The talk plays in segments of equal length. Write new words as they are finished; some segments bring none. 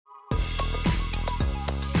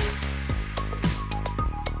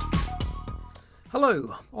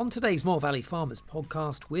Hello, on today's More Valley Farmers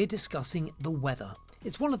podcast, we're discussing the weather.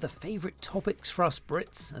 It's one of the favourite topics for us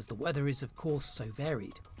Brits, as the weather is of course so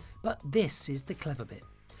varied. But this is the clever bit.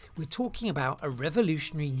 We're talking about a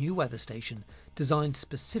revolutionary new weather station designed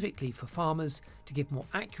specifically for farmers to give more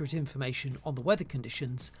accurate information on the weather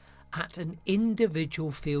conditions at an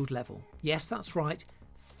individual field level. Yes, that's right,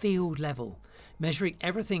 field level, measuring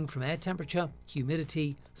everything from air temperature,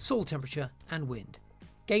 humidity, soil temperature and wind.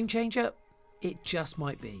 Game changer? It just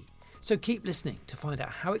might be. So keep listening to find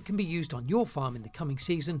out how it can be used on your farm in the coming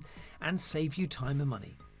season and save you time and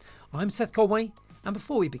money. I'm Seth Conway, and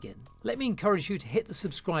before we begin, let me encourage you to hit the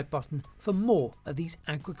subscribe button for more of these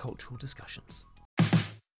agricultural discussions.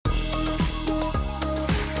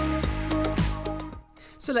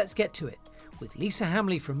 So let's get to it with Lisa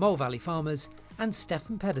Hambly from More Valley Farmers and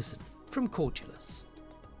Stefan Pederson from Cordulus.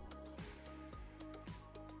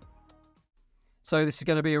 So this is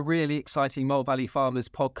going to be a really exciting More Valley Farmers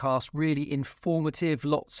podcast, really informative,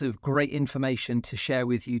 lots of great information to share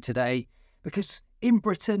with you today, because in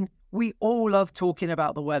Britain, we all love talking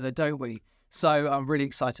about the weather, don't we? So I'm really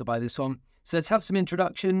excited by this one. So let's have some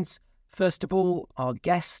introductions. First of all, our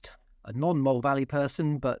guest, a non-More Valley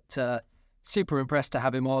person, but super impressed to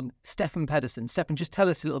have him on, Stefan Pederson. Stefan, just tell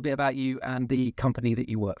us a little bit about you and the company that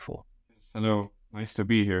you work for. Hello, nice to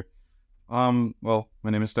be here. Well, my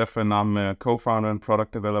name is Stefan. I'm a co-founder and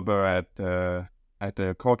product developer at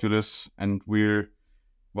Cordulus, and we're,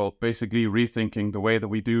 basically rethinking the way that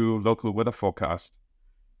we do local weather forecast.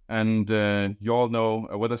 And you all know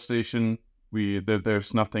a weather station.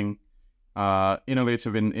 There's nothing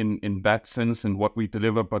innovative in that sense in what we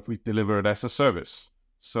deliver, but we deliver it as a service.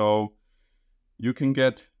 So you can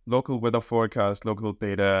get local weather forecast, local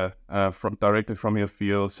data directly from your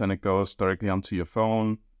fields, and it goes directly onto your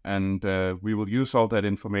phone. And we will use all that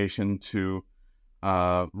information to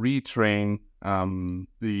retrain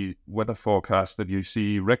the weather forecast that you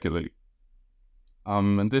see regularly.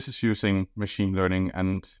 And this is using machine learning.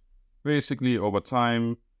 And basically, over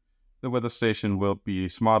time, the weather station will be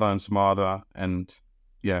smarter and smarter and,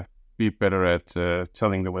 be better at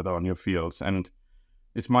telling the weather on your fields. And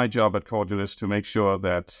it's my job at Cordulus to make sure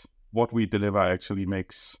that what we deliver actually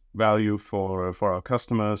makes value for our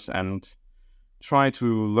customers, and try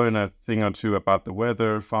to learn a thing or two about the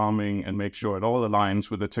weather, farming, and make sure it all aligns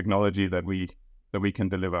with the technology that we can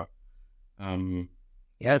deliver.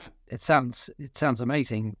 It sounds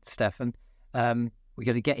amazing, Stefan. We're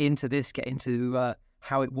going to get into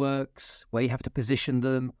how it works, where you have to position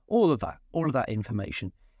them, all of that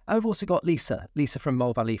information. And we've also got Lisa from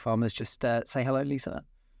More Valley Farmers. Just say hello, Lisa.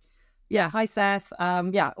 Yeah, hi Seth.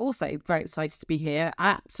 Also very excited to be here.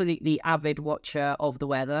 Absolutely avid watcher of the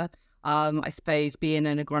weather. I suppose being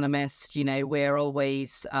an agronomist, we're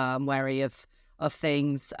always wary of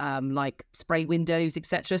things like spray windows,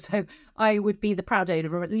 etc. So I would be the proud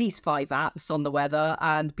owner of at least 5 apps on the weather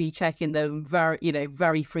and be checking them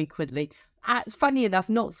very frequently. Funny enough,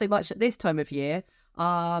 not so much at this time of year.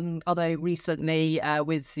 Although recently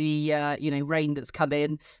with the rain that's come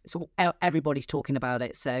in, so everybody's talking about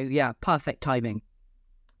it. So yeah, perfect timing.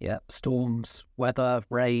 Yeah, storms, weather,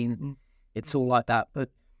 rain, it's all like that. But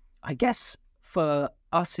I guess for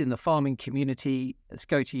us in the farming community, let's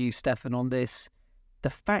go to you, Stefan, on this.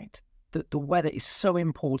 The fact that the weather is so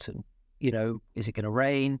important, is it going to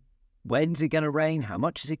rain? When's it going to rain? How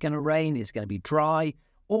much is it going to rain? Is it going to be dry?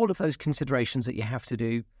 All of those considerations that you have to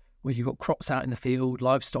do when you've got crops out in the field,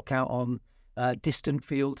 livestock out on distant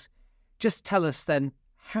fields. Just tell us then,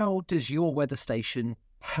 how does your weather station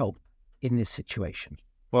help in this situation?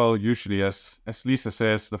 Well, usually, as Lisa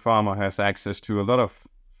says, the farmer has access to a lot of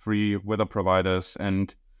free weather providers,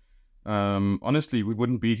 and honestly, we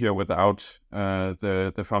wouldn't be here without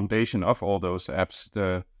the foundation of all those apps,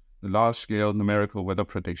 the large-scale numerical weather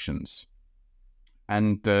predictions.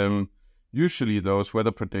 And usually those weather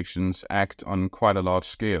predictions act on quite a large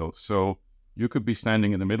scale. So you could be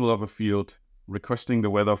standing in the middle of a field requesting the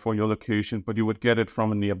weather for your location, but you would get it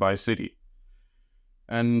from a nearby city.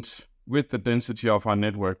 And with the density of our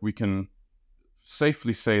network, we can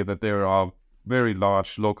safely say that there are very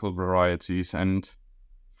large local varieties. And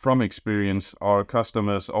from experience, our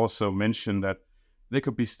customers also mention that they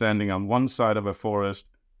could be standing on one side of a forest,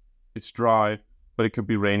 it's dry, but it could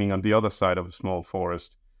be raining on the other side of a small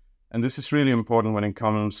forest. And this is really important when it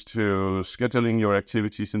comes to scheduling your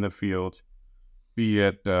activities in the field, be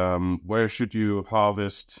it where should you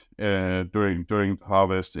harvest during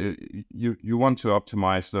harvest. You want to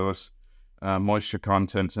optimize those moisture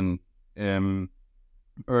contents, and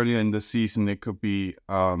earlier in the season it could be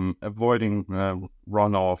avoiding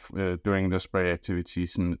runoff during the spray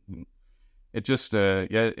activities, and it just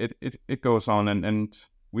it goes on, and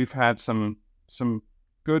we've had some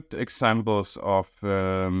good examples of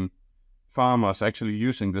farmers actually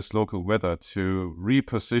using this local weather to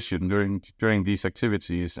reposition during these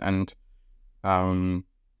activities, and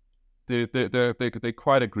they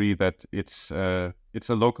quite agree that it's a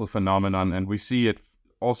local phenomenon, and we see it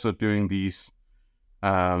also during these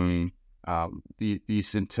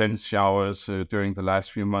intense showers during the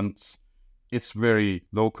last few months. It's very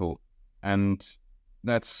local, and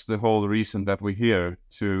that's the whole reason that we're here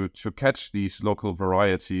to catch these local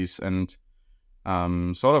varieties and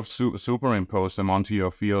sort of superimpose them onto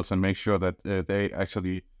your fields and make sure that they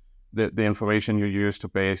actually the information you use to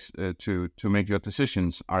base to make your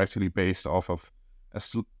decisions are actually based off of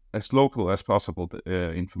as local as possible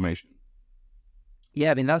information.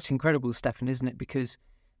 Yeah, I mean, that's incredible, Stefan, isn't it? Because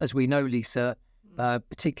as we know, Lisa,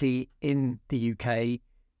 particularly in the UK,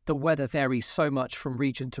 the weather varies so much from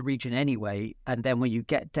region to region anyway. And then when you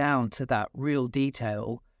get down to that real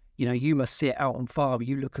detail, you know, you must see it out on farm.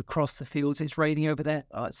 You look across the fields, it's raining over there.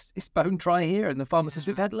 Oh, it's bone dry here. And the farmer says,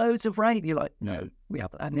 we've had loads of rain. You're like, no, we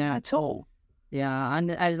haven't had any at all. Yeah,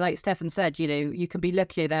 and like Stefan said, you know, you can be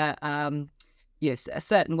looking at yes,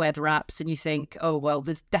 certain weather apps and you think, oh, well,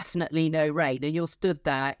 there's definitely no rain. And you're stood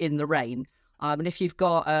there in the rain. And if you've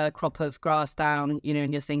got a crop of grass down, you know,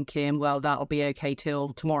 and you're thinking, well, that'll be okay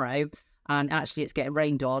till tomorrow, and actually it's getting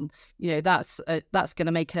rained on, you know, that's going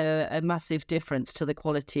to make a massive difference to the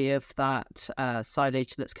quality of that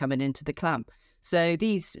silage that's coming into the clamp. So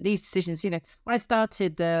these decisions, you know, when I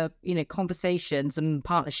started the, you know, conversations and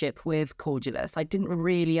partnership with Cordulus, I didn't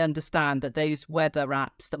really understand that those weather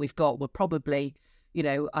apps that we've got were probably, you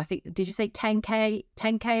know, I think, did you say 10K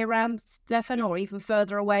around, Stefan, or even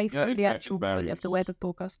further away from the actual of the weather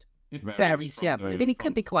forecast? It varies, yeah. I mean, it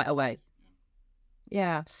could be quite a way.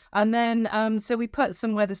 Yeah. And then, so we put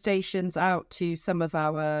some weather stations out to some of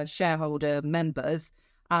our shareholder members.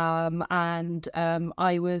 And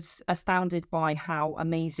I was astounded by how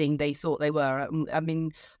amazing they thought they were. I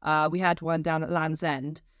mean, we had one down at Land's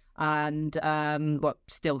End, and well,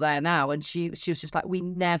 still there now. And she was just like, we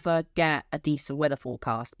never get a decent weather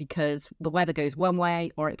forecast because the weather goes one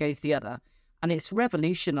way or it goes the other. And it's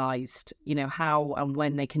revolutionised, you know, how and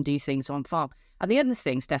when they can do things on farm. And the other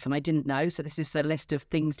thing, Stefan, I didn't know, so this is a list of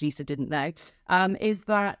things Lisa didn't know, is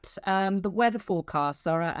that the weather forecasts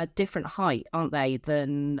are at a different height, aren't they,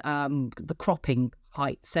 than the cropping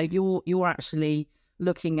height. So you're actually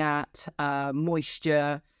looking at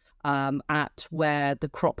moisture at where the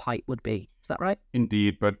crop height would be. Is that right?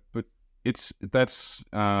 Indeed, but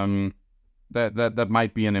that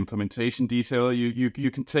might be an implementation detail. You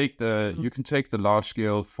can take the large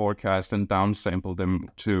scale forecast and downsample them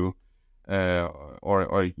to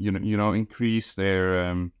or increase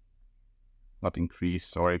their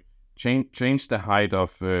change the height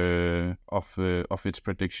of its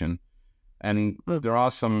prediction. And there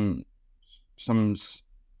are some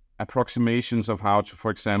approximations of how to,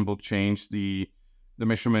 for example, change the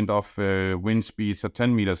measurement of wind speeds at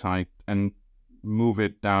 10 meters height and move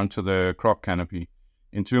it down to the crop canopy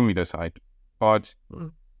in 2 meters height. But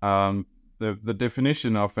the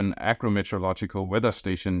definition of an agrometeorological weather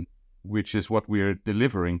station, which is what we're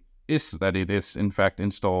delivering, is that it is in fact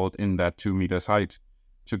installed in that 2 meters height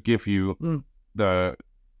to give you the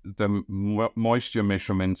moisture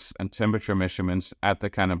measurements and temperature measurements at the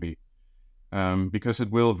canopy, because it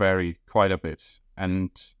will vary quite a bit. And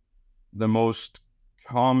the most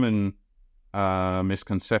common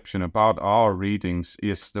misconception about our readings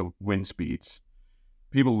is the wind speeds.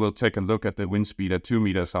 People will take a look at the wind speed at 2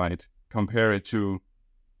 meters height, compare it to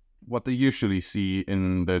what they usually see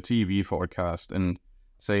in the TV forecast, and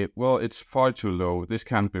say, well, it's far too low. This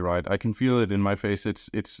can't be right. I can feel it in my face.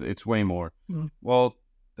 It's way more. Well,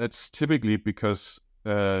 that's typically because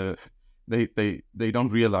they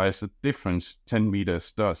don't realize the difference 10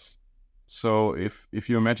 meters does. So if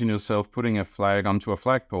you imagine yourself putting a flag onto a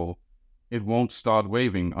flagpole, it won't start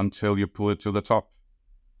waving until you pull it to the top.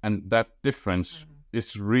 And that difference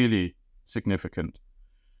is really significant.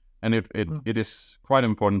 And it is quite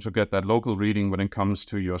important to get that local reading when it comes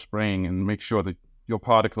to your spraying and make sure that your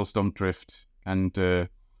particles don't drift and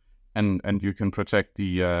you can protect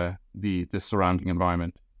the surrounding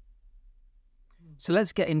environment. So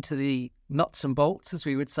let's get into the nuts and bolts, as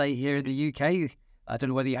we would say here in the UK. I don't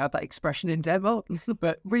know whether you have that expression in Denmark,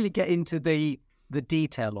 but really get into the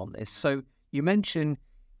detail on this. So you mentioned,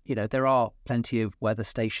 you know, there are plenty of weather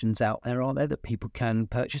stations out there, aren't there, that people can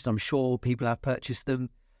purchase. I'm sure people have purchased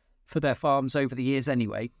them for their farms over the years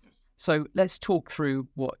anyway. So let's talk through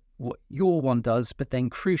what your one does, but then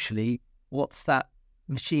crucially, what's that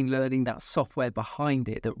machine learning, that software behind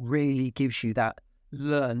it that really gives you that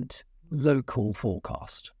learned local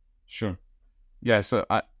forecast? Sure. Yeah, so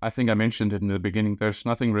I think I mentioned it in the beginning. There's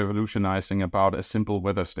nothing revolutionizing about a simple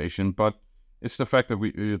weather station, but it's the fact that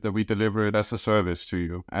we deliver it as a service to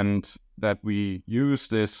you, and that we use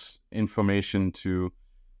this information to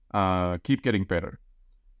keep getting better.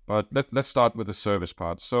 But let's start with the service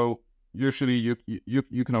part. So usually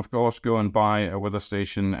you can of course go and buy a weather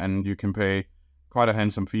station, and you can pay quite a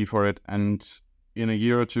handsome fee for it. And in a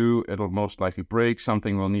year or two, it'll most likely break.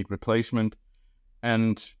 Something will need replacement,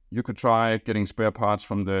 and you could try getting spare parts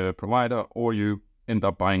from the provider, or you end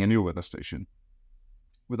up buying a new weather station.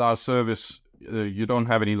 With our service, you don't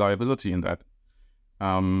have any liability in that.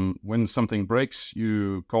 When something breaks,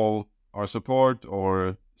 you call our support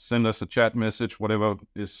or send us a chat message, whatever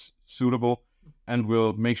is suitable, and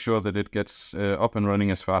we'll make sure that it gets up and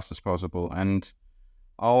running as fast as possible. And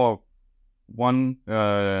our one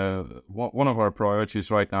of our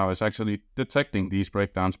priorities right now is actually detecting these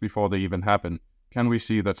breakdowns before they even happen. Can we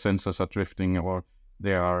see that sensors are drifting, or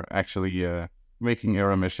they are actually making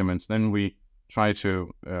error measurements? Then we try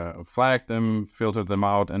to flag them, filter them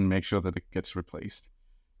out, and make sure that it gets replaced.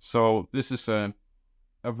 So this is a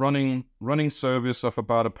running service of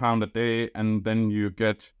about £1 a day, and then you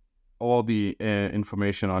get all the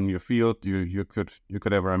information on your field you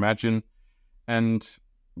could ever imagine. And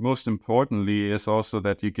most importantly is also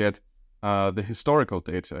that you get the historical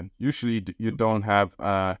data. Usually you don't have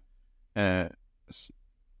a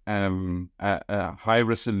high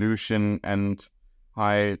resolution and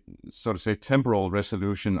high, so to say, temporal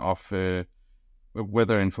resolution of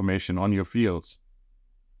weather information on your fields.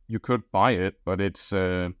 You could buy it, but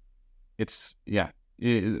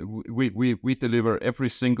we deliver every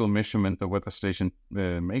single measurement the weather station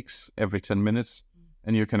makes every 10 minutes,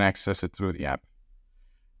 and you can access it through the app.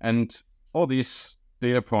 And all these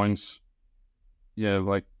data points,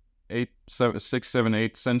 like 6, 7,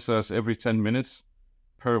 8 sensors every 10 minutes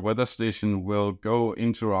per weather station will go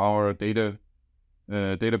into our database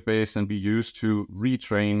and be used to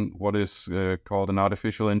retrain what is called an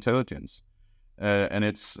artificial intelligence. And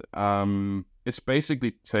it's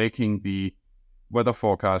basically taking the weather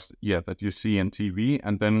forecast that you see on TV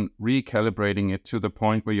and then recalibrating it to the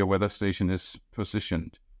point where your weather station is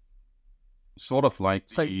positioned. Sort of like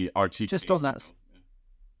the RT. Just on that,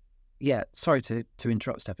 sorry to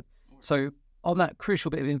interrupt, Stefan. So on that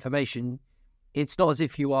crucial bit of information, it's not as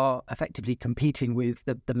if you are effectively competing with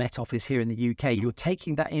the Met Office here in the UK. You're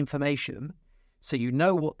taking that information, so you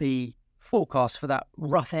know what the forecast for that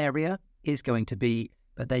rough area is going to be,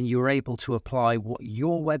 but then you're able to apply what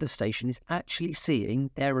your weather station is actually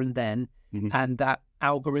seeing there and then, and that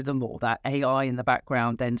algorithm or that AI in the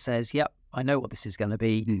background then says, yep, I know what this is going to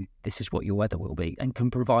be. This is what your weather will be, and can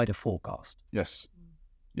provide a forecast. Yes.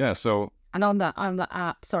 Yeah. So. And on the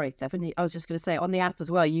app, sorry, Stefan, I was just going to say, on the app as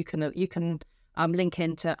well, you can link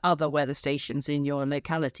into other weather stations in your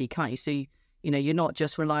locality, can't you? So you're not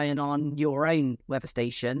just relying on your own weather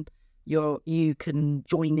station. You can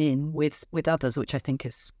join in with others, which I think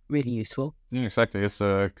is really useful. Yeah, exactly. It's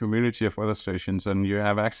a community of weather stations, and you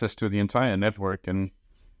have access to the entire network. And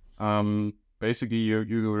basically,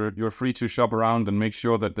 you're free to shop around and make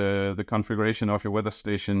sure that the configuration of your weather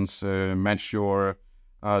stations match your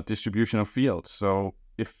distribution of fields. So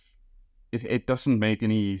if it doesn't make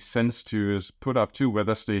any sense to put up 2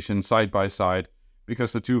 weather stations side by side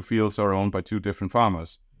because the 2 fields are owned by 2 different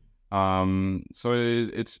farmers. So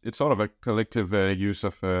it's sort of a collective use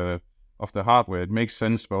of the hardware. It makes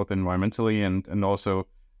sense both environmentally and also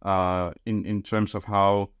in terms of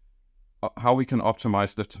how we can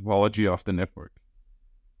optimize the topology of the network.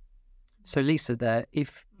 So Lisa, there,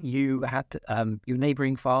 if you had your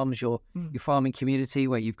neighbouring farms, your farming community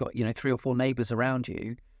where you've got 3 or 4 neighbours around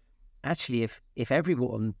you, actually, if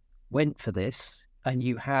everyone went for this and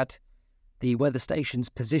you had the weather stations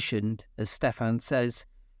positioned, as Stefan says,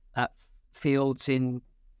 at fields in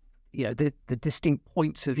the distinct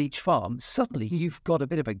points of each farm, suddenly you've got a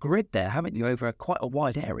bit of a grid there, haven't you, over quite a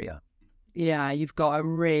wide area? Yeah, you've got a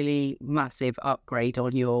really massive upgrade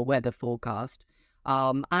on your weather forecast.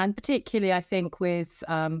 And particularly, I think, with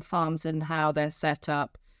farms and how they're set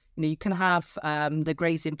up, you can have the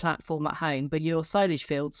grazing platform at home, but your silage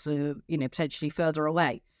fields are, potentially further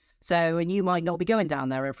away. So, and you might not be going down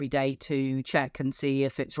there every day to check and see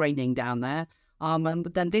if it's raining down there. And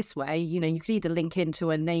then this way, you could either link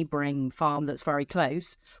into a neighbouring farm that's very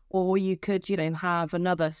close, or you could, have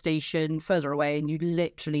another station further away, and you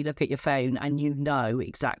literally look at your phone and you know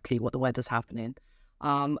exactly what the weather's happening.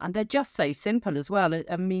 And they're just so simple as well.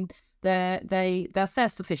 I mean, they're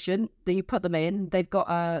self-sufficient. That you put them in, they've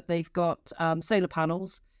got solar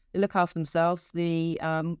panels. They look after themselves. The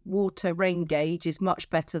water rain gauge is much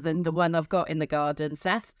better than the one I've got in the garden,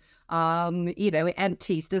 Seth. It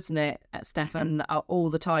empties, doesn't it, Stefan, all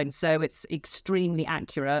the time. So it's extremely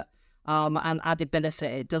accurate. And added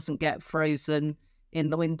benefit, it doesn't get frozen in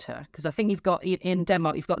the winter. Because I think you've got in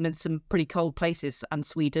Denmark, you've got them in some pretty cold places, and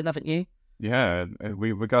Sweden, haven't you? Yeah,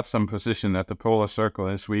 we got some position at the polar circle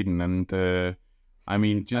in Sweden, and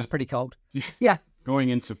that's pretty cold. Yeah. Going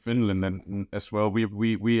into Finland and as well,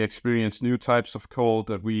 we experience new types of cold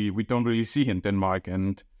that we don't really see in Denmark,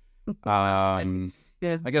 and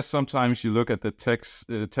yeah. I guess sometimes you look at the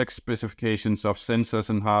text specifications of sensors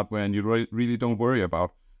and hardware, and you really don't worry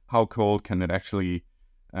about how cold can it actually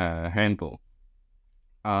handle.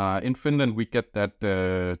 In Finland, we get that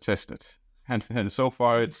tested, and so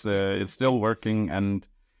far it's still working, and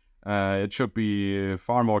it should be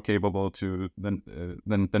far more capable than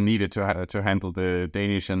needed to handle the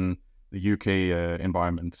Danish and the UK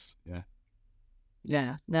environments. Yeah.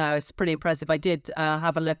 Yeah, no, it's pretty impressive. I did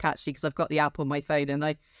have a look actually because I've got the app on my phone, and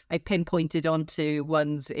I pinpointed onto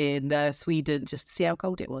ones in Sweden just to see how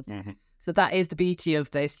cold it was. Mm-hmm. So that is the beauty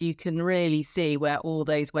of this. You can really see where all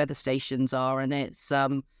those weather stations are, and it's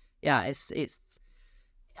blown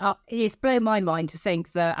my mind to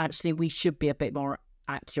think that actually we should be a bit more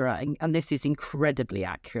accurate, and this is incredibly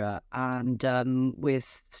accurate. And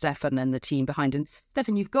with Stefan and the team behind, and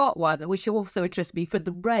Stefan, you've got one which also interests me for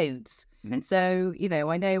the roads. Mm-hmm. So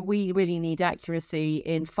I know we really need accuracy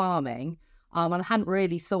in farming. And I hadn't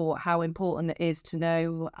really thought how important it is to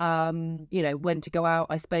know, when to go out.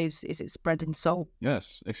 I suppose, is it spreading salt?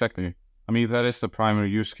 Yes, exactly. I mean, that is the primary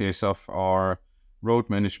use case of our road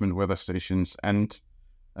management weather stations, and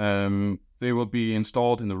they will be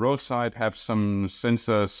installed in the roadside, have some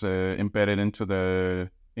sensors embedded into the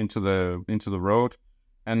road,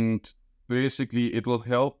 and basically it will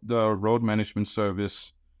help the road management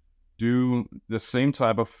service do the same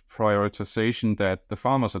type of prioritization that the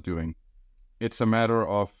farmers are doing. It's a matter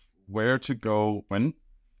of where to go when,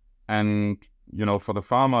 and for the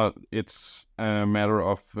farmer, it's a matter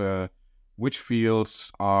of which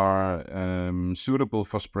fields are suitable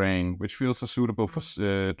for spraying, which fields are suitable for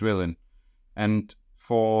drilling. And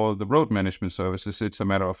for the road management services, it's a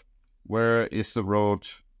matter of where is the road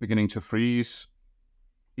beginning to freeze?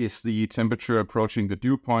 Is the temperature approaching the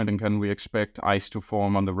dew point, and can we expect ice to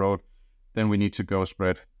form on the road? Then we need to go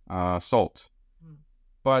spread salt.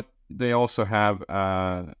 But they also have,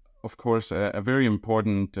 of course, a very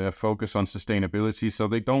important focus on sustainability. So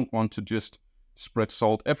they don't want to just spread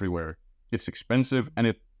salt everywhere. It's expensive, and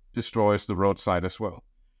it destroys the roadside as well.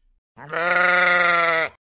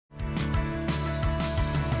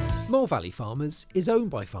 Mole Valley Farmers is owned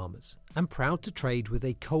by farmers and proud to trade with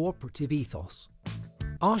a cooperative ethos.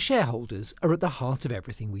 Our shareholders are at the heart of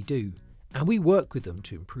everything we do, and we work with them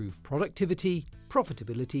to improve productivity,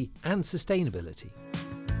 profitability, and sustainability.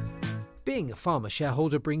 Being a farmer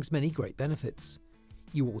shareholder brings many great benefits.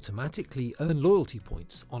 You automatically earn loyalty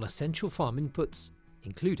points on essential farm inputs,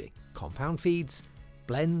 including compound feeds,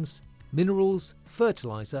 blends, minerals,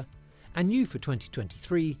 fertiliser, and new for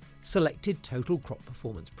 2023, selected total crop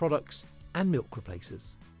performance products and milk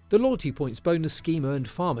replacers. The loyalty points bonus scheme earned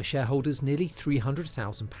farmer shareholders nearly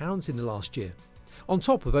 £300,000 in the last year, on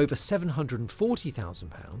top of over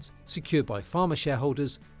 £740,000 secured by farmer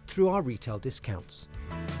shareholders through our retail discounts.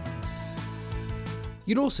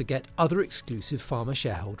 You'll also get other exclusive farmer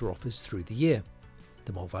shareholder offers through the year.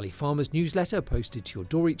 The Mole Valley Farmers newsletter posted to your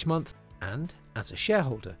door each month, and as a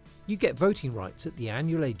shareholder, you get voting rights at the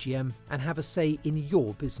annual AGM and have a say in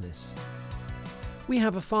your business. We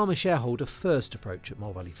have a farmer shareholder first approach at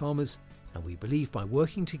Mole Valley Farmers, and we believe by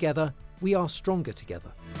working together, we are stronger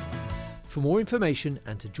together. For more information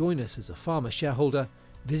and to join us as a farmer shareholder,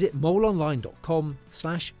 visit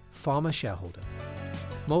moleonline.com/farmer shareholder.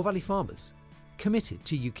 Mole Valley Farmers, committed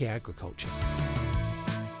to UK agriculture.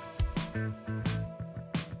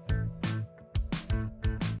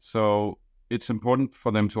 So it's important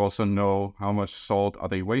for them to also know how much salt are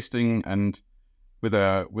they wasting, and with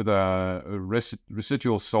a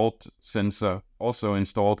residual salt sensor also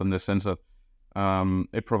installed in the sensor,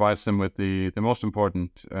 it provides them with the most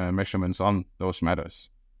important measurements on those matters.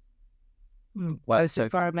 Well, so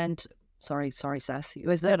environment. Sorry, Seth. I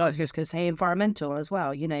was just going to say environmental as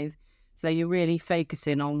well. So you're really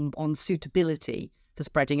focusing on suitability for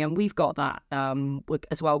spreading, and we've got that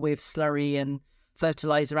as well with slurry and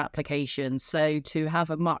fertilizer applications. So to have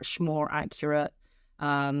a much more accurate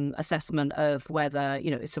assessment of whether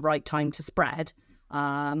it's the right time to spread,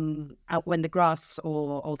 when the grass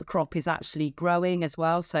or the crop is actually growing as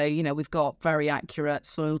well. So, we've got very accurate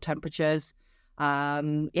soil temperatures.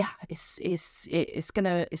 It's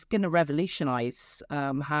gonna revolutionize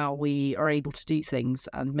how we are able to do things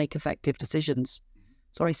and make effective decisions.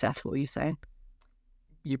 Sorry, Seth, what were you saying?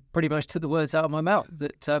 You pretty much took the words out of my mouth.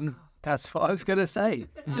 That's what I was going to say.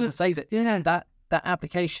 I was going to say that that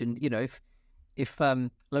application, if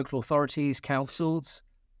local authorities, councils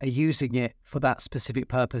are using it for that specific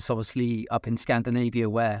purpose, obviously up in Scandinavia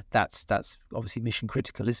where that's obviously mission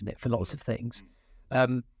critical, isn't it, for lots of things.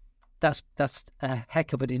 That's a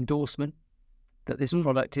heck of an endorsement that this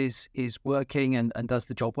product is working and does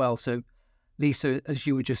the job well. So, Lisa, as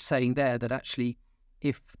you were just saying there, that actually,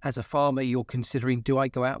 if as a farmer you're considering, do I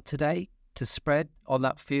go out today to spread on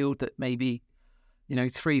that field that maybe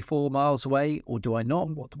 3-4 miles away, or do I not?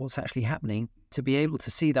 What's actually happening? To be able to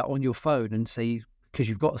see that on your phone and see, because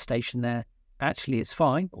you've got a station there, actually it's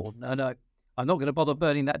fine, or no, I'm not going to bother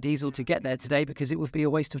burning that diesel to get there today because it would be a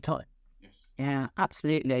waste of time. Yeah,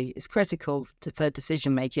 absolutely. It's critical for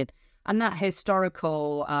decision making, and that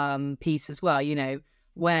historical piece as well.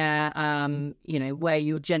 Where where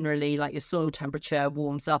you're generally, like, your soil temperature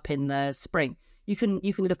warms up in the spring. You can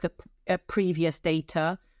look at previous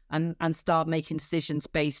data and start making decisions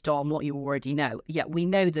based on what you already know. Yeah, we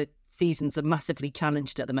know that seasons are massively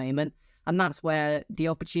challenged at the moment, and that's where the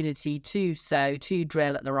opportunity to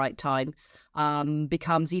drill at the right time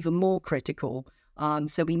becomes even more critical.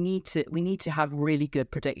 So we need to have really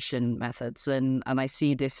good prediction methods, and I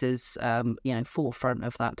see this as forefront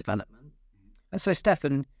of that development. And so,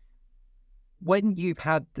 Stefan, when you've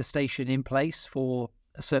had the station in place for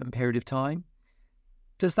a certain period of time,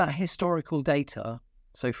 does that historical data,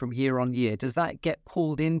 so from year on year, does that get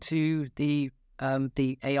pulled into the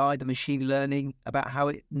AI, the machine learning, about how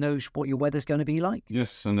it knows what your weather's going to be like?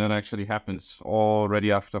 Yes, and that actually happens already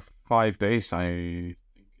after 5 days, I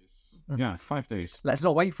think. 5 days. Let's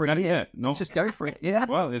not wait for it. Yeah, no. Let's just go for it. Yeah.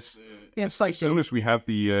 Well, it's as soon as we have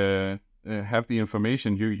the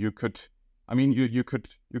information, you could. I mean, you could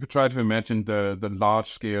try to imagine the large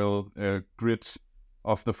scale grids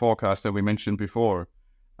of the forecast that we mentioned before.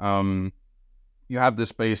 You have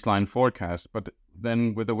this baseline forecast, but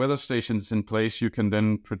then with the weather stations in place, you can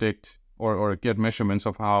then predict or get measurements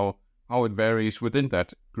of how it varies within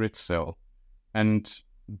that grid cell, and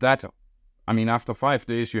that. I mean, after 5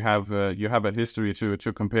 days, you have a history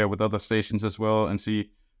to compare with other stations as well, and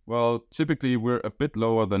see. Well, typically we're a bit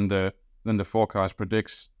lower than the forecast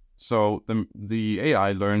predicts. So the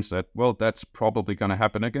AI learns that, well, that's probably going to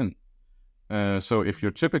happen again. So if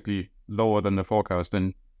you're typically lower than the forecast,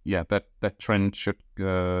 then that trend should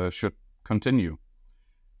continue.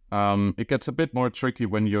 It gets a bit more tricky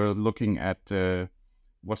when you're looking at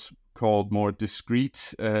what's called more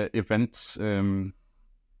discrete events.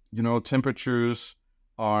 Temperatures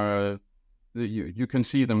are, you can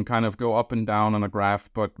see them kind of go up and down on a graph,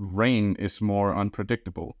 but rain is more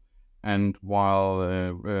unpredictable. And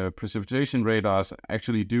while precipitation radars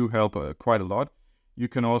actually do help quite a lot, you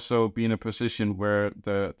can also be in a position where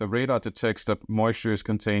the radar detects that moisture is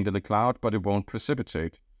contained in the cloud, but it won't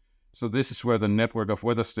precipitate. So this is where the network of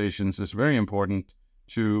weather stations is very important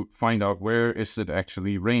to find out where is it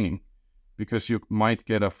actually raining, because you might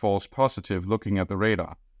get a false positive looking at the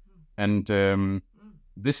radar. And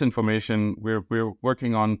this information we're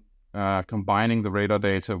working on combining the radar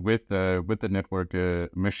data with the network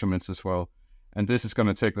measurements as well, and this is going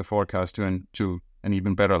to take the forecast to an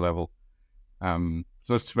even better level.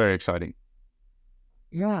 So it's very exciting.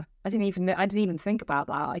 Yeah, I didn't even think about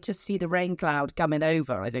that. I just see the rain cloud coming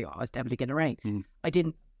over. I think, it's definitely going to rain. Mm. I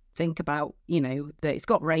didn't think about that it's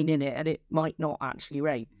got rain in it and it might not actually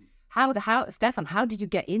rain. How Stefan, how did you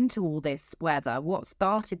get into all this weather? What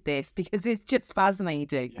started this? Because it's just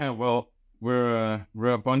fascinating. Yeah, well, we're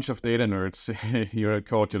a bunch of data nerds here at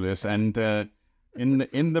Cordulus, and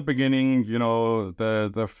in the beginning,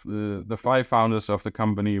 the 5 founders of the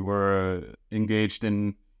company were engaged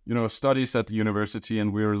in studies at the university,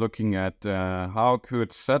 and we were looking at how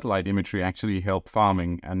could satellite imagery actually help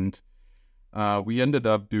farming, and we ended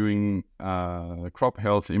up doing crop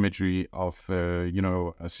health imagery of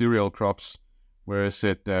cereal crops. Where is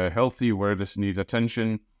it healthy? Where does it need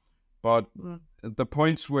attention? But the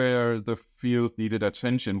points where the field needed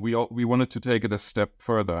attention, we wanted to take it a step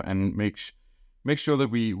further and make sure that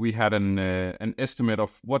we had an estimate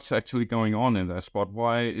of what's actually going on in that spot.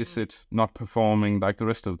 Why is it not performing like the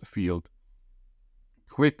rest of the field?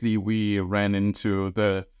 Quickly, we ran into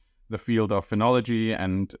the field of phenology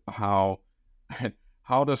and how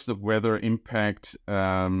does the weather impact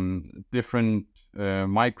different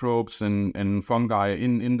microbes and fungi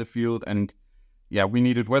in the field, and we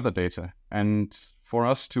needed weather data. And for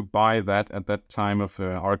us to buy that at that time of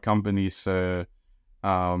our company's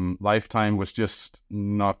lifetime was just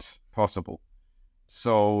not possible.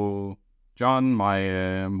 So John,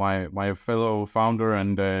 my fellow founder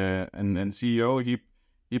and CEO,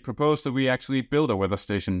 he proposed that we actually build a weather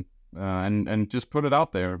station and just put it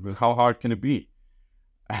out there. How hard can it be?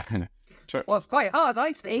 Well, it's quite hard,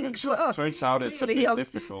 I think. Turns out it's a bit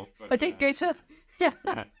difficult. But, I didn't go to...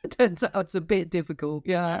 Yeah, turns out it's a bit difficult.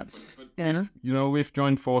 Yeah. You know, we've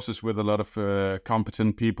joined forces with a lot of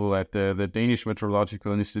competent people at the Danish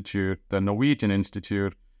Meteorological Institute, the Norwegian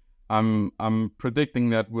Institute. I'm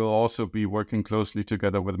predicting that we'll also be working closely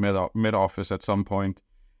together with Met Office at some point.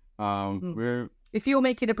 If you're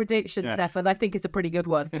making a prediction, Stefan, I think it's a pretty good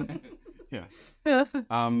one. Yeah.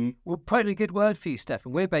 Well, probably a good word for you,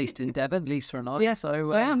 Stefan. We're based in Devon, Lisa and I. Yeah,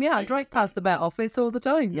 so I am. Yeah, I drive past the Met Office all the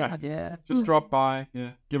time. Yeah. Just drop by.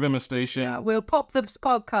 Yeah. Give him a station. Yeah, we'll pop the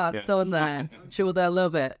podcast on there. I'm sure they'll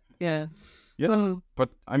love it. Yeah. Yeah.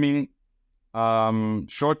 But I mean,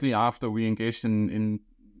 shortly after we engaged in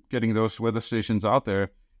getting those weather stations out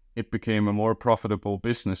there, it became a more profitable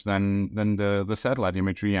business than the satellite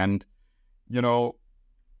imagery. And you know,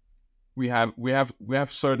 we have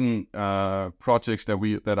certain projects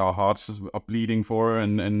that our hearts are bleeding for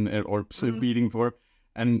or bleeding for,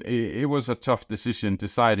 and it was a tough decision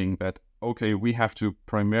deciding that okay, we have to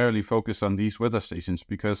primarily focus on these weather stations,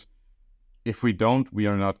 because if we don't, we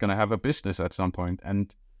are not going to have a business at some point.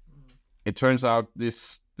 And it turns out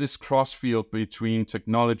this cross field between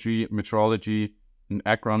technology, meteorology, and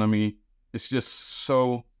agronomy is just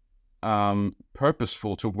so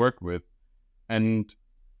purposeful to work with, and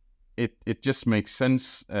it just makes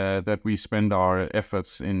sense that we spend our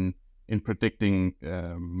efforts in predicting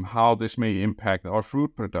how this may impact our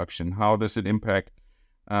fruit production. How does it impact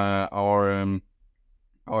our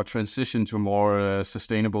transition to more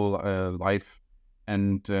sustainable life?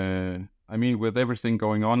 And I mean, with everything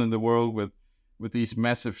going on in the world, with these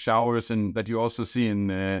massive showers, and that you also see in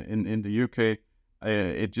the UK,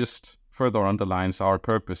 it just further underlines our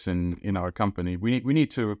purpose in our company. We need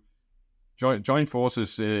to join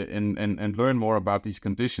forces and learn more about these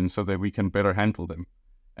conditions so that we can better handle them.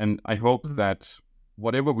 And I hope that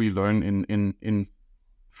whatever we learn in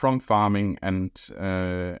from farming and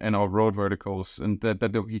our road verticals, and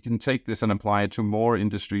that we can take this and apply it to more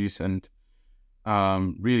industries and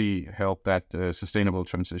really help that sustainable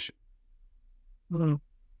transition.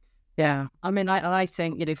 Yeah, I mean, I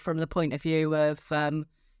think, you know, from the point of view of you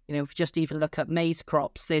know, just even look at maize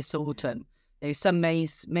crops this autumn. You know, some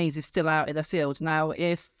maize is still out in the field now.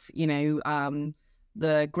 If you know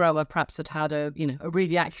the grower perhaps had a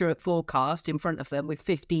really accurate forecast in front of them with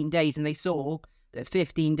 15 days, and they saw that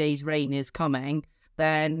 15 days rain is coming,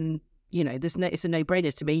 then you know it's a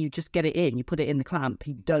no-brainer to me. You just get it in, you put it in the clamp,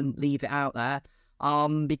 you don't leave it out there,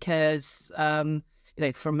 because you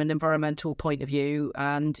know, from an environmental point of view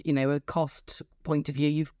and you know a cost point of view,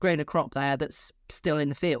 you've grown a crop there that's still in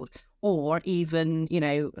the field. Or even, you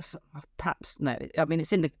know, perhaps no. I mean,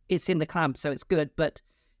 it's in the clamp, so it's good. But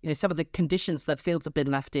you know, some of the conditions that fields have been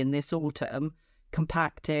left in this autumn,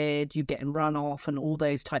 compacted, you getting runoff, and all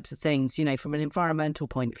those types of things. You know, from an environmental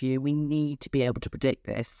point of view, we need to be able to predict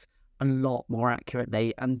this a lot more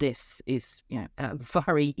accurately. And this is, you know, a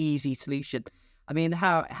very easy solution. I mean,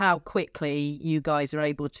 how quickly you guys are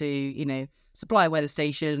able to, you know, supply a weather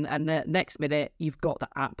station, and the next minute you've got the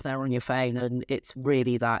app there on your phone, and it's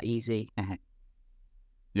really that easy.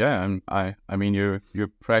 Yeah, and I mean, you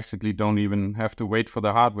practically don't even have to wait for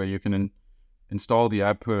the hardware. You can install the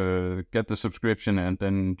app, get the subscription, and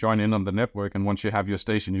then join in on the network. And once you have your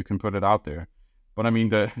station, you can put it out there. But I mean,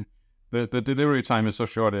 the delivery time is so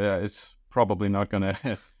short. It's probably not going to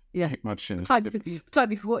make much sense. Time you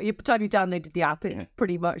downloaded the app, it's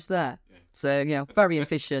pretty much there. Yeah. So yeah, very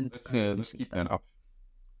efficient. Let's keep that up.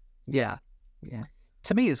 Yeah.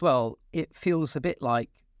 To me as well, it feels a bit like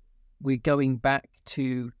we're going back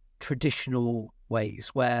to traditional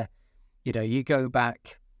ways where, you know, you go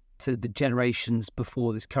back to the generations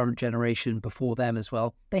before this current generation, before them as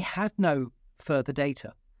well. They had no further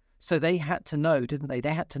data. So they had to know, didn't they?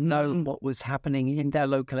 They had to know what was happening in their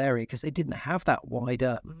local area because they didn't have that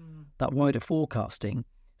wider forecasting.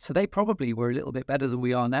 So they probably were a little bit better than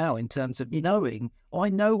we are now in terms of knowing, I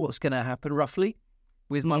know what's going to happen roughly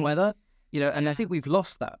with my weather, you know, and I think we've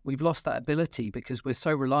lost that. We've lost that ability because we're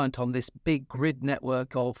so reliant on this big grid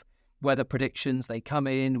network of weather predictions. They come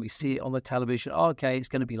in, we see it on the television. Oh, okay, it's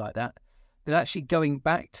going to be like that. But actually going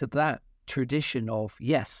back to that tradition of,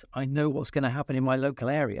 yes, I know what's going to happen in my local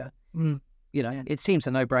area, you know, it seems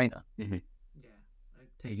a no-brainer. Mm-hmm. Yeah,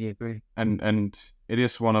 I totally agree. And it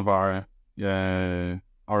is one of our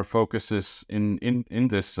our focus is in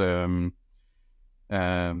this.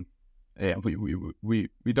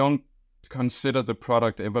 We don't consider the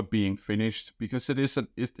product ever being finished, because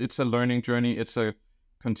it's a learning journey. It's a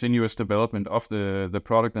continuous development of the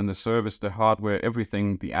product and the service, the hardware,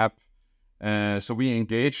 everything, the app. So we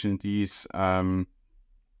engage in these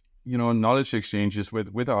knowledge exchanges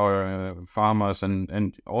with our farmers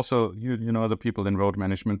and also the people in road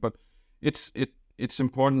management. But it's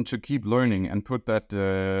important to keep learning and put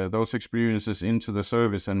those experiences into the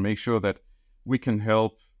service and make sure that we can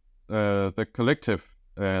help the collective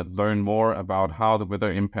learn more about how the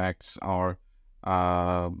weather impacts our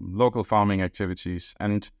local farming activities.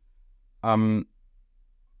 And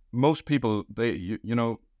most people, they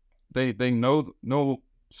know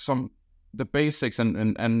some the basics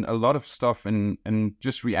and a lot of stuff and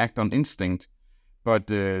just react on instinct. But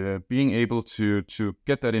being able to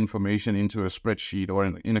get that information into a spreadsheet or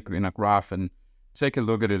in a graph and take a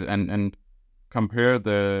look at it and compare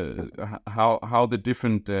how the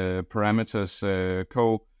different parameters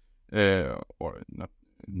or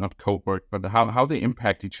not co-work, but how they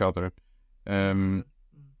impact each other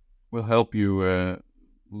will help you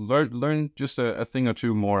learn just a thing or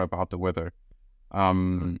two more about the weather.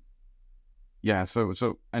 So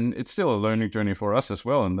and it's still a learning journey for us as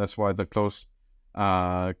well, and that's why the close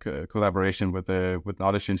collaboration with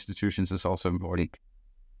knowledge institutions is also important.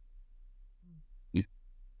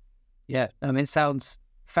 Yeah, I mean, it sounds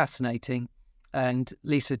fascinating. And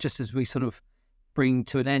Lisa, just as we sort of bring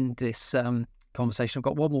to an end this conversation, I've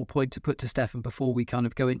got one more point to put to Stefan before we kind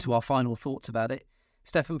of go into our final thoughts about it.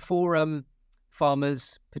 Stefan, for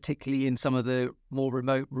farmers, particularly in some of the more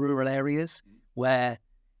remote rural areas where,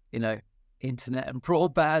 internet and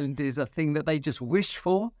broadband is a thing that they just wish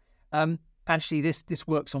for, actually this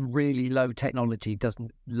works on really low technology,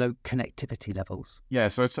 low connectivity levels. Yeah,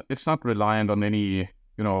 so it's not reliant on any,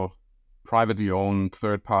 privately owned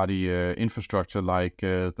third-party infrastructure like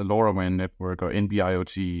the LoRaWAN network or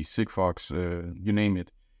NB-IoT, Sigfox, you name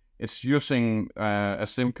it. It's using a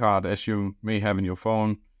SIM card as you may have in your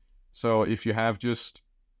phone. So if you have just,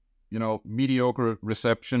 mediocre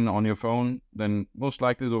reception on your phone, then most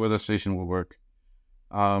likely the weather station will work.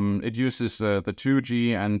 It uses the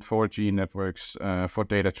 2G and 4G networks for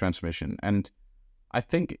data transmission. And I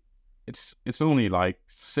think it's only like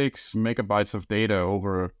 6 megabytes of data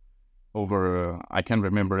over I can't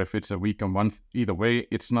remember if it's a week or month. Either way,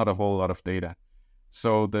 it's not a whole lot of data.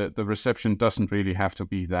 So the reception doesn't really have to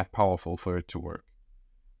be that powerful for it to work.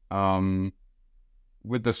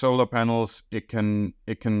 With the solar panels, it can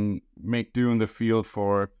make do in the field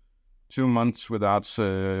for 2 months without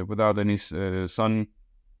any sun,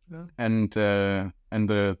 and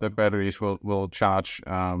the batteries will charge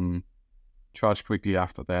quickly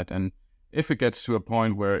after that. And if it gets to a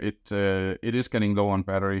point where it is getting low on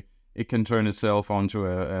battery, it can turn itself onto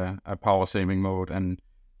a power saving mode and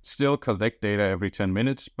still collect data every 10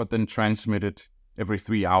 minutes, but then transmit it every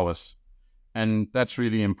 3 hours. And that's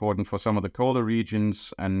really important for some of the colder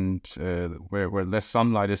regions and where less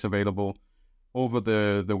sunlight is available. Over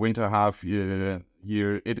the winter half year,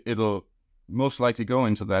 it'll most likely go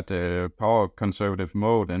into that power conservative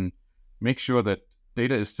mode and make sure that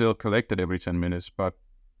data is still collected every 10 minutes, but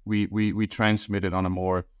we transmit it on a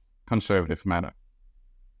more conservative manner.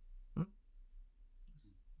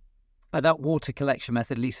 That water collection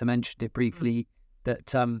method, Lisa mentioned it briefly,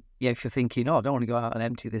 that if you're thinking, I don't want to go out and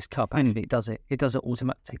empty this cup, actually it does it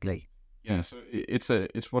automatically. Yeah, so it's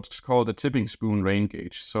what's called a tipping spoon rain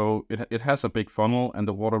gauge. So it has a big funnel and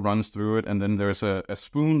the water runs through it, and then there's a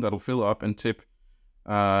spoon that'll fill up and tip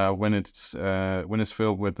when it's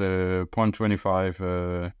filled with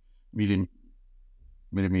 0.25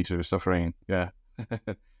 millimeters of rain. Yeah.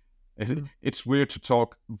 It's weird to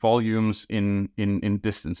talk volumes in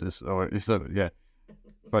distances, or is that, yeah,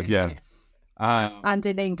 but yeah. And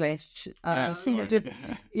in English,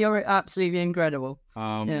 you're absolutely incredible.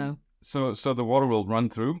 So the water will run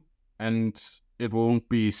through, and it won't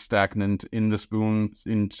be stagnant in the spoon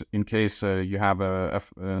in case you have a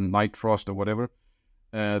night frost or whatever.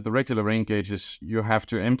 The regular rain gauges, you have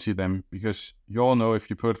to empty them, because you all know if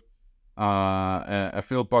you put a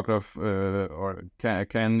filled bucket of or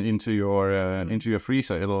can into your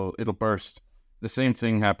freezer, it'll burst. The same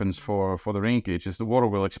thing happens for the rain gauges. The water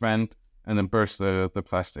will expand and then burst the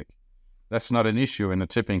plastic. That's not an issue in a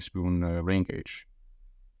tipping spoon rain gauge.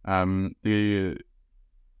 The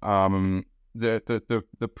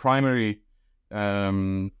primary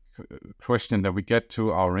question that we get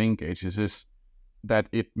to our rain gauges is that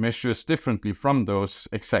it measures differently from those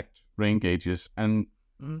exact rain gauges. And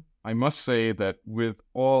I must say that with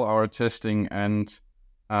all our testing and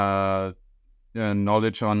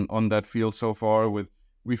knowledge on that field so far.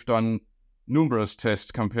 We've done numerous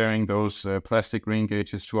tests comparing those plastic rain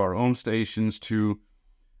gauges to our own stations, to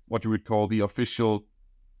what you would call the official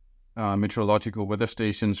meteorological weather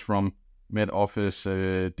stations from Met Office,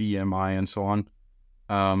 DMI, and so on.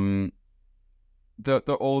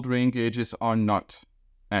 The old rain gauges are not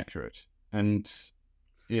accurate, and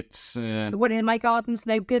it's The one in my garden's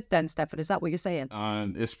no good then, Stefan, is that what you're saying?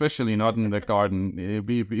 especially not in the garden.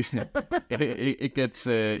 It gets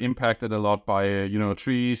impacted a lot by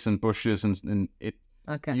trees and bushes, and it.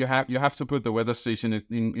 Okay. You have to put the weather station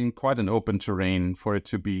in quite an open terrain for it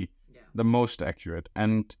to be the most accurate.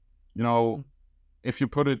 And if you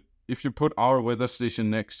put our weather station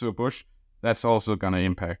next to a bush, that's also gonna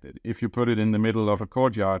impact it. If you put it in the middle of a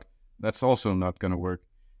courtyard, that's also not gonna work.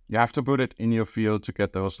 You have to put it in your field to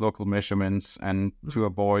get those local measurements and to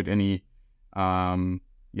avoid any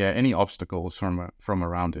obstacles from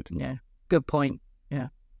around it. Yeah, good point. Yeah.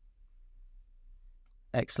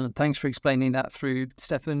 Excellent. Thanks for explaining that through,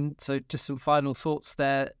 Stefan. So just some final thoughts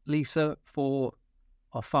there, Lisa, for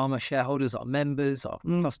our farmer shareholders, our members, our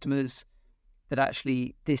customers, that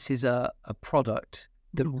actually this is a product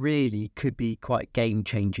that really could be quite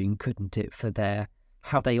game-changing, couldn't it, for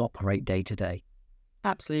how they operate day to day?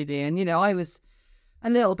 Absolutely. And, I was a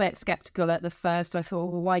little bit skeptical at the first. I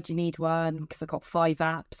thought, well, why do you need one? Because I've got 5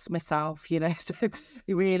 apps myself, so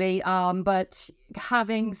really. But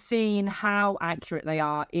having seen how accurate they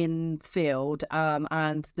are in field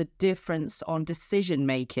and the difference on decision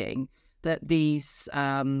making that these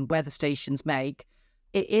weather stations make,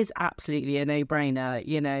 it is absolutely a no-brainer.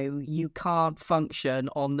 You can't function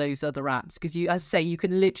on those other apps because, as I say, you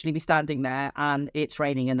can literally be standing there and it's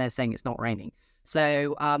raining and they're saying it's not raining.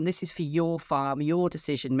 So this is for your farm, your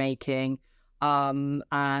decision making.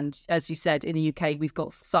 And as you said, in the UK, we've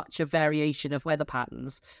got such a variation of weather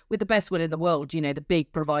patterns. With the best will in the world, the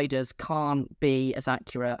big providers can't be as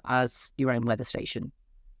accurate as your own weather station.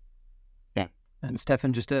 Yeah. And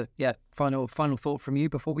Stefan, just a final thought from you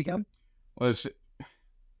before we go. Well,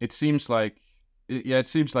 it seems like a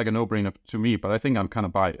no-brainer to me, but I think I'm kind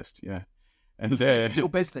of biased. Yeah. And it's your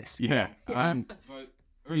business. Yeah.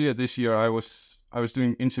 Earlier this year, I was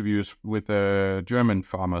doing interviews with German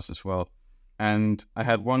farmers as well, and I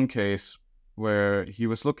had one case where he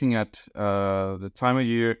was looking at the time of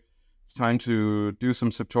year, it's time to do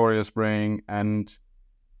some septoria spraying, and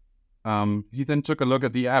he then took a look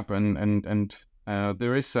at the app, and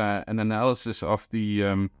there is an analysis of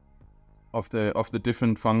the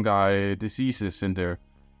different fungi diseases in there,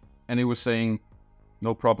 and it was saying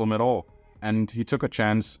no problem at all, and he took a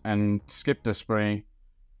chance and skipped the spraying.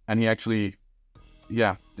 And he actually,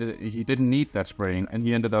 he didn't need that spraying, and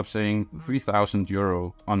he ended up saving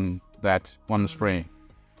 €3,000 on that one spraying.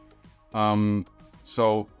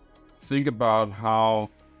 So think about how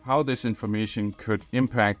this information could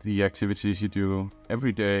impact the activities you do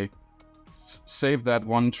every day. Save that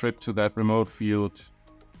one trip to that remote field.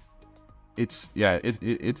 It's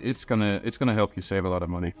gonna help you save a lot of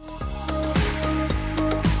money.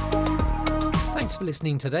 Thanks for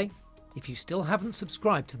listening today. If you still haven't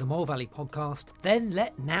subscribed to the Mole Valley podcast, then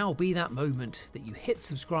let now be that moment that you hit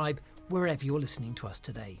subscribe wherever you're listening to us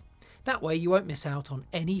today. That way you won't miss out on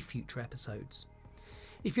any future episodes.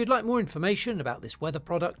 If you'd like more information about this weather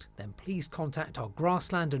product, then please contact our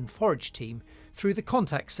grassland and forage team through the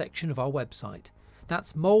contact section of our website.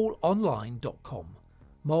 That's moleonline.com.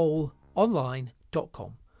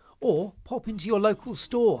 moleonline.com. Or pop into your local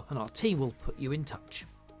store and our team will put you in touch.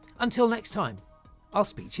 Until next time, I'll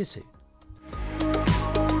speak to you soon.